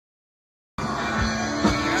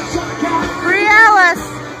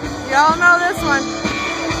all know this one.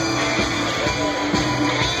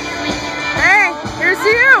 Hey, here's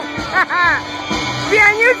to you. Be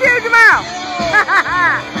on YouTube tomorrow.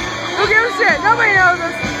 Who gives a shit? Nobody knows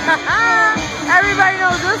this. Everybody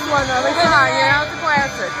knows this one though. The song, you know, it's a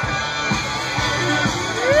classic.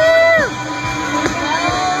 Woo!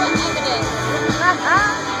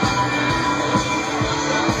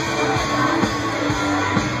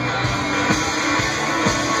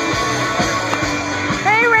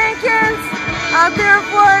 Hey Rankins, out there in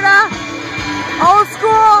Florida. Old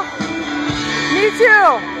school. Me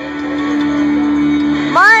too.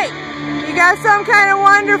 Mike, you got some kind of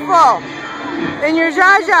wonderful in your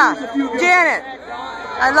Jaja. Janet,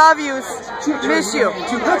 I love you. Miss you.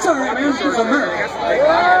 That's all right, man. She's American.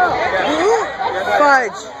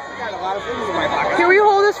 Fudge. Can you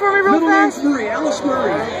hold this for me real fast? Middle name's Murray, Alice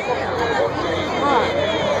Murray.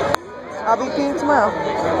 I'll be peeing tomorrow.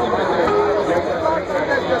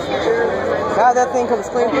 God, that thing comes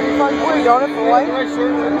clean pretty fucking quick, don't it, for white?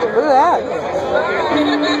 Look at that.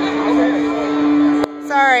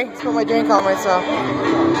 Sorry, just put my drink on myself.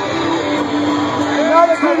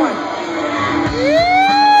 Another good one.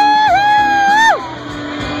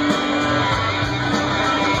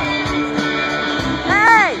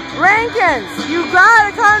 Hey, Rankins, you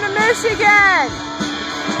gotta come to Michigan.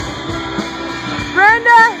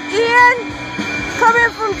 Brenda, Ian, come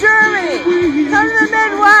in from Germany. Come to the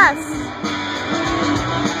Midwest.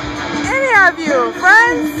 Any of you,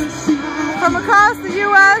 friends from across the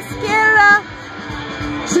U.S., Canada,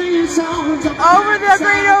 over the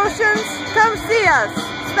great oceans, come see us.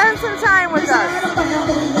 Spend some time with us.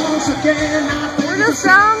 We're just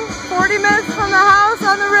down 40 minutes from the house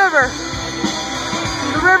on the river.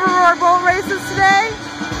 The River Roar boat races today.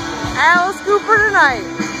 Alice Cooper tonight.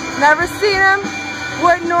 Never seen him.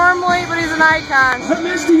 Wouldn't normally, but he's an icon.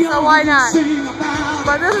 So why not?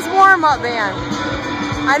 But this is warm-up band.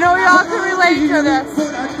 I know y'all can relate to this.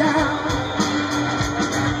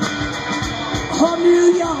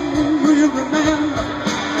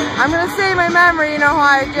 I'm going to save my memory. You know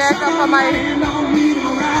how I jack up on my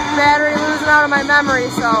battery, losing out on my memory,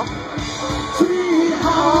 so.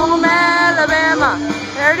 Home Alabama.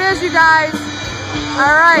 There it is, you guys.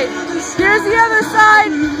 Alright. Here's the other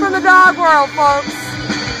side from the dog world, folks.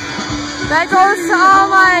 That goes to all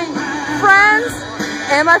my friends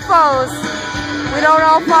and my foes. We don't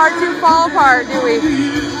all fall apart, do we?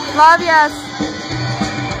 Love, yes.